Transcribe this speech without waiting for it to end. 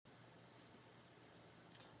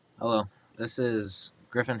Hello, this is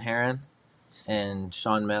Griffin Heron and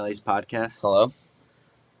Sean Malley's podcast. Hello.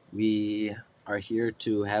 We are here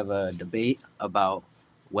to have a debate about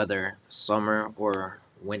whether summer or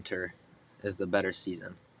winter is the better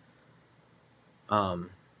season.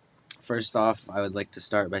 First off, I would like to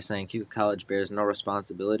start by saying Cuba College bears no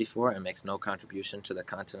responsibility for and makes no contribution to the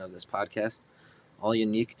content of this podcast. All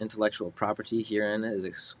unique intellectual property herein is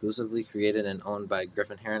exclusively created and owned by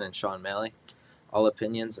Griffin Heron and Sean Malley. All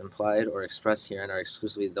opinions implied or expressed herein are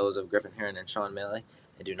exclusively those of Griffin Heron and Sean Malley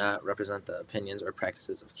and do not represent the opinions or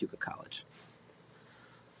practices of Cuba College.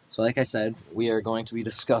 So like I said, we are going to be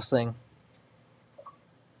discussing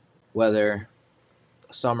whether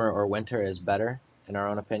summer or winter is better in our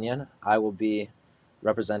own opinion. I will be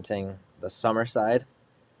representing the summer side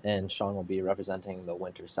and Sean will be representing the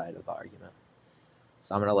winter side of the argument.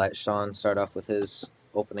 So I'm going to let Sean start off with his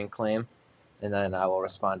opening claim and then I will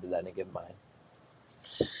respond to that and give mine.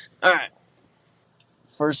 All right.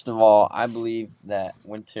 First of all, I believe that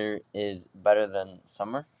winter is better than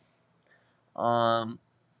summer.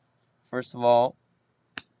 First of all,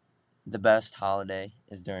 the best holiday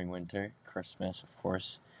is during winter. Christmas, of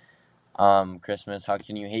course. Christmas. How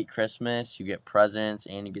can you hate Christmas? You get presents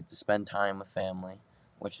and you get to spend time with family,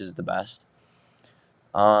 which is the best.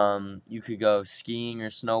 You could go skiing or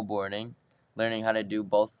snowboarding. Learning how to do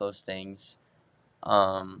both those things.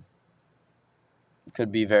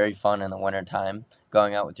 Could be very fun in the wintertime,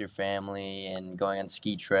 going out with your family and going on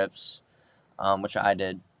ski trips, which I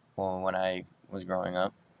did when I was growing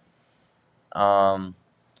up.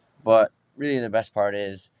 But really the best part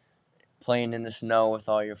is playing in the snow with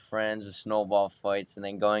all your friends with snowball fights and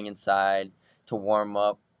then going inside to warm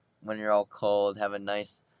up when you're all cold, have a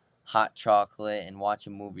nice hot chocolate, and watch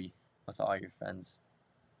a movie with all your friends.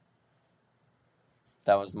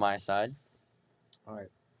 That was my side. All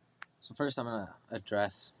right. So first I'm going to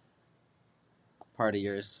address part of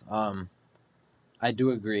yours. I do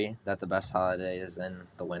agree that the best holiday is in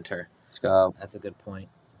the winter. Let's go. That's a good point.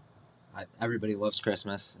 Everybody loves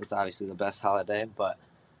Christmas. It's obviously the best holiday, but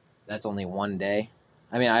that's only one day.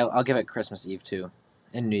 I mean, I'll give it Christmas Eve too,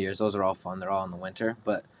 and New Year's. Those are all fun. They're all in the winter,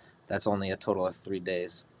 but that's only a total of 3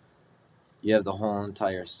 days. You have the whole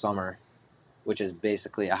entire summer, which is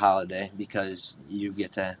basically a holiday because you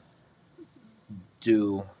get to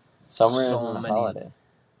do Summer so isn't a many. holiday.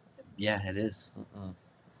 Yeah, it is.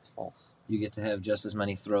 It's false. You get to have just as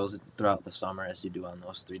many throws throughout the summer as you do on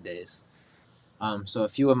those 3 days. So a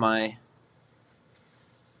few of my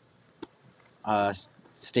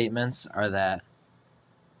statements are that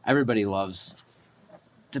everybody loves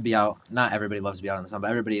to be out. Not everybody loves to be out in the sun, but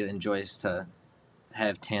everybody enjoys to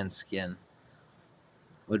have tan skin.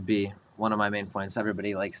 Would be one of my main points.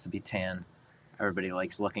 Everybody likes to be tan. Everybody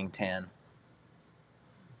likes looking tan.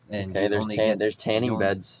 And okay, there's tanning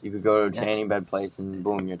beds. You could go to a tanning bed place and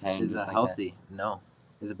boom, you're tanning. Is that healthy? No.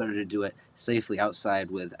 Is it better to do it safely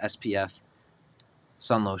outside with SPF,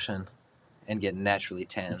 sun lotion, and get naturally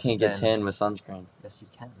tan? You can't get tan with sunscreen. Yes, you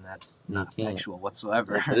can. That's not factual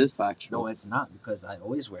whatsoever. Yes, it is factual. No, it's not, because I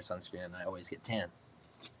always wear sunscreen and I always get tan.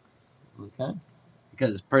 Okay.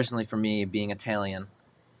 Because personally, for me, being Italian,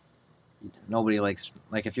 nobody likes,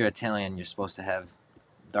 if you're Italian, you're supposed to have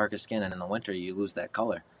darker skin, and in the winter you lose that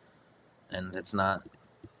color, and it's not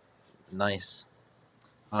nice.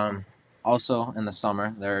 Also in the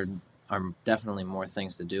summer there are definitely more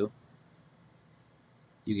things to do.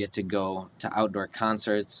 You get to go to outdoor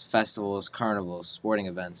concerts, festivals, carnivals, sporting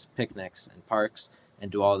events, picnics, and parks, and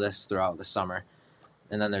do all this throughout the summer.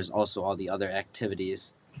 And then there's also all the other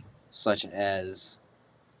activities, such as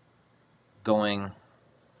going,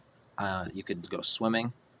 you could go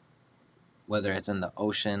swimming, whether it's in the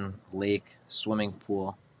ocean, lake, swimming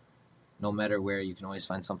pool. No matter where, you can always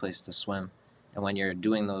find someplace to swim. And when you're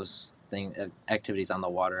doing those activities on the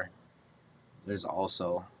water, there's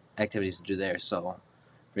also activities to do there. So,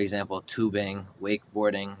 for example, tubing,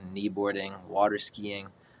 wakeboarding, kneeboarding, water skiing.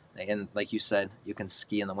 And like you said, you can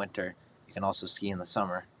ski in the winter. You can also ski in the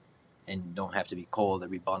summer. And you don't have to be cold or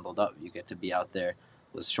be bundled up. You get to be out there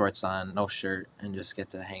with shorts on, no shirt, and just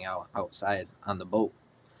get to hang out outside on the boat.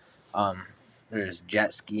 There's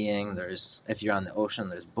jet skiing. There's, if you're on the ocean,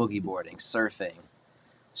 there's boogie boarding, surfing.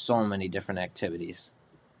 So many different activities.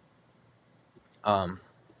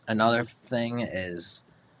 Another thing is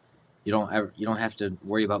you don't have to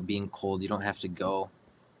worry about being cold. You don't have to go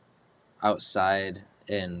outside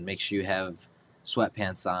and make sure you have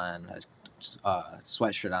sweatpants on, a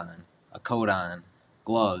sweatshirt on, a coat on,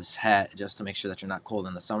 gloves, hat, just to make sure that you're not cold.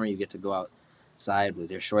 In the summer, you get to go outside with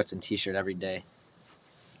your shorts and t-shirt every day.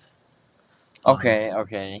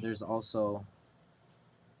 Okay. There's also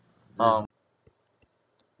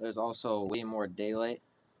There's also way more daylight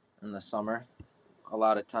in the summer. A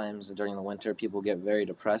lot of times during the winter, people get very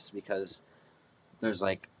depressed because there's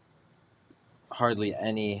like hardly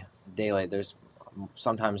any daylight. There's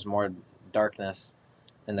sometimes more darkness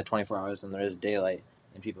in the 24 hours than there is daylight,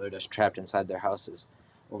 and people are just trapped inside their houses.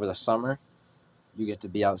 Over the summer, you get to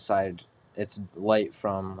be outside. It's light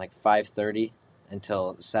from like 5:30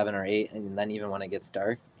 until 7 or 8, and then even when it gets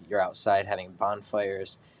dark, you're outside having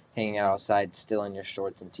bonfires, hanging out outside still in your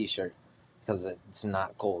shorts and t-shirt because it's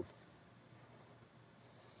not cold.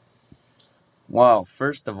 Well,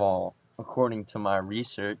 first of all, according to my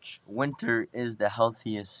research, winter is the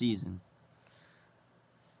healthiest season.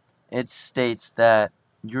 It states that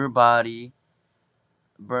your body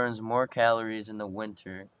burns more calories in the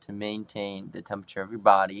winter to maintain the temperature of your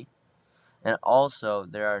body, and also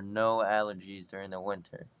there are no allergies during the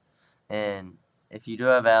winter. And if you do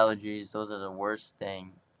have allergies, those are the worst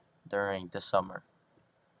thing during the summer.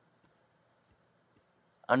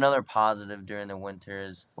 Another positive during the winter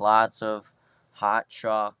is lots of hot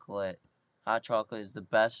chocolate. Hot chocolate is the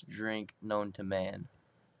best drink known to man,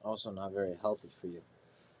 Also not very healthy for you.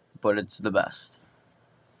 but it's the best.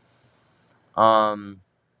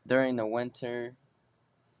 During the winter,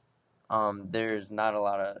 there's not a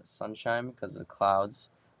lot of sunshine because of the clouds,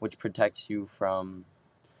 which protects you from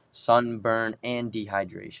sunburn and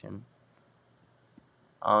dehydration.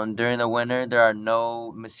 During the winter, there are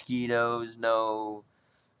no mosquitoes, no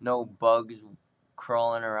bugs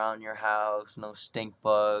crawling around your house, no stink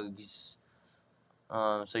bugs.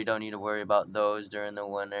 So you don't need to worry about those during the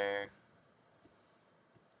winter.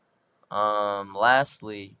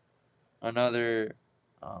 Lastly, another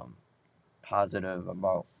positive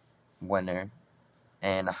about winter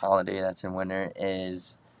and a holiday that's in winter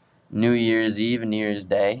is New Year's Eve and New Year's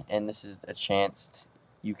Day, and this is a chance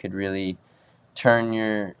you could really turn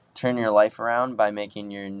your life around by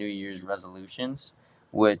making your New Year's resolutions,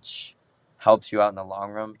 which helps you out in the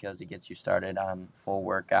long run because it gets you started on full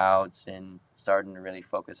workouts and starting to really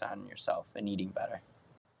focus on yourself and eating better.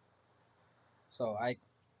 So I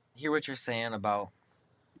hear what you're saying about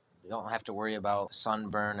you don't have to worry about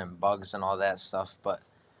sunburn and bugs and all that stuff, but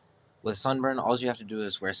with sunburn, all you have to do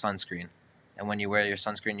is wear sunscreen. And when you wear your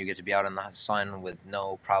sunscreen, you get to be out in the sun with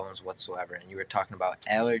no problems whatsoever. And you were talking about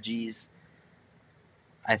allergies.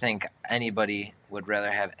 I think anybody would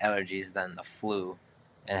rather have allergies than the flu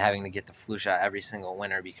and having to get the flu shot every single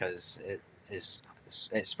winter because is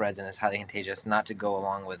it spreads and is highly contagious, not to go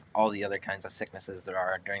along with all the other kinds of sicknesses there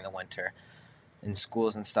are during the winter. In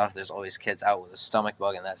schools and stuff, there's always kids out with a stomach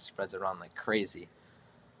bug, and that spreads around like crazy.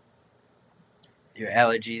 Your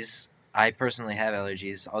allergies, I personally have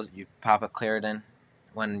allergies. You pop a Claritin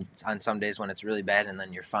when on some days when it's really bad, and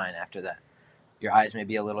then you're fine after that. Your eyes may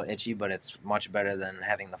be a little itchy, but it's much better than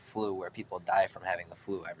having the flu, where people die from having the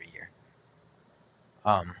flu every year.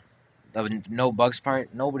 Um, the no bugs part,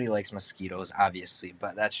 nobody likes mosquitoes, obviously,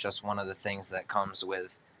 but that's just one of the things that comes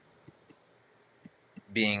with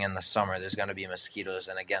being in the summer. There's going to be mosquitoes,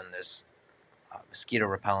 and again, there's mosquito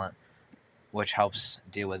repellent, which helps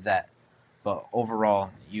deal with that. But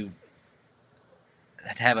overall, you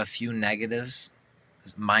have a few negatives,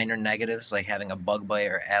 minor negatives, like having a bug bite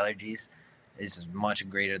or allergies, is much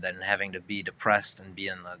greater than having to be depressed and be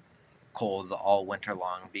in the cold all winter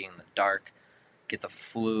long, be in the dark, get the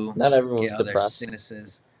flu, Not everyone's get other depressed.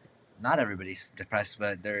 sicknesses. Not everybody's depressed,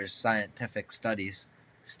 but there's scientific studies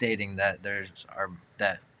stating that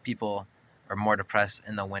that people are more depressed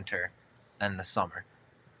in the winter than the summer,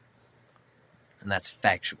 and that's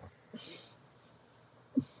factual.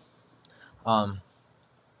 Um,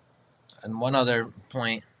 and one other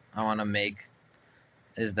point I want to make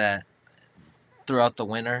is that throughout the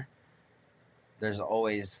winter, there's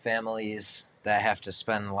always families that have to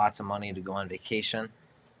spend lots of money to go on vacation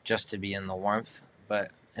just to be in the warmth.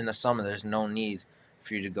 But in the summer, there's no need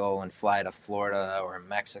for you to go and fly to Florida or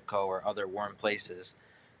Mexico or other warm places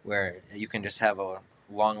where you can just have a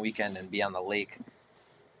long weekend and be on the lake,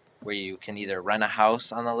 where you can either rent a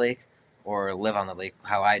house on the lake or live on the lake,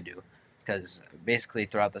 how I do. Because basically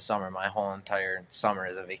throughout the summer, my whole entire summer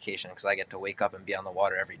is a vacation because I get to wake up and be on the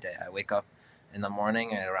water every day. I wake up in the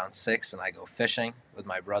morning at around 6 and I go fishing with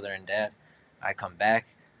my brother and dad. I come back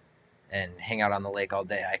and hang out on the lake all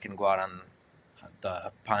day. I can go out on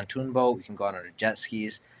the pontoon boat, we can go out on our jet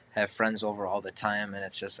skis, have friends over all the time, and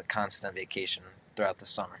it's just a constant vacation throughout the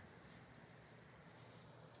summer.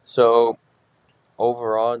 So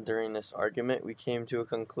overall, during this argument, we came to a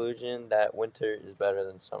conclusion that winter is better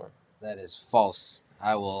than summer. That is false.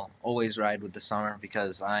 I will always ride with the summer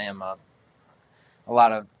because I am a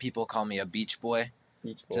lot of people call me a beach boy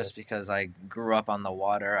Beach boy. just because I grew up on the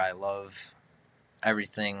water. I love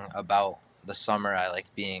everything about the summer. I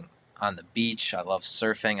like being on the beach. I love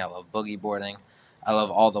surfing. I love boogie boarding. I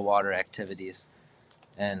love all the water activities,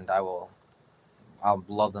 and I'll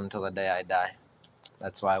love them till the day I die.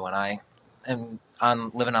 That's why when I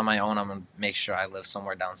am living on my own, I'm gonna make sure I live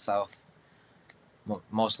somewhere down south,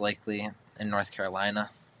 most likely in North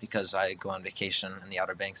Carolina, because I go on vacation in the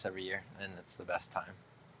Outer Banks every year, and it's the best time.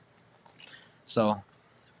 So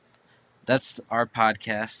that's our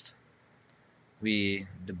podcast. We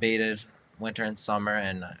debated winter and summer,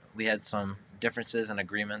 and we had some differences and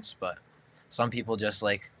agreements, but some people just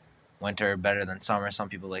like winter better than summer. Some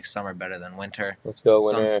people like summer better than winter. Let's go,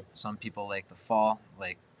 winter. Some people like the fall,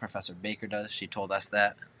 like Professor Baker does. She told us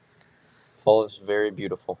that. Fall is very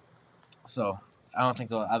beautiful. So I don't think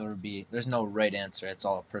there's no right answer. It's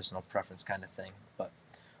all a personal preference kind of thing. But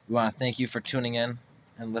we want to thank you for tuning in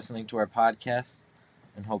and listening to our podcast,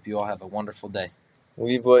 and hope you all have a wonderful day.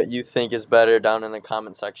 Leave what you think is better down in the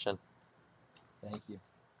comment section. Thank you.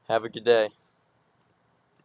 Have a good day.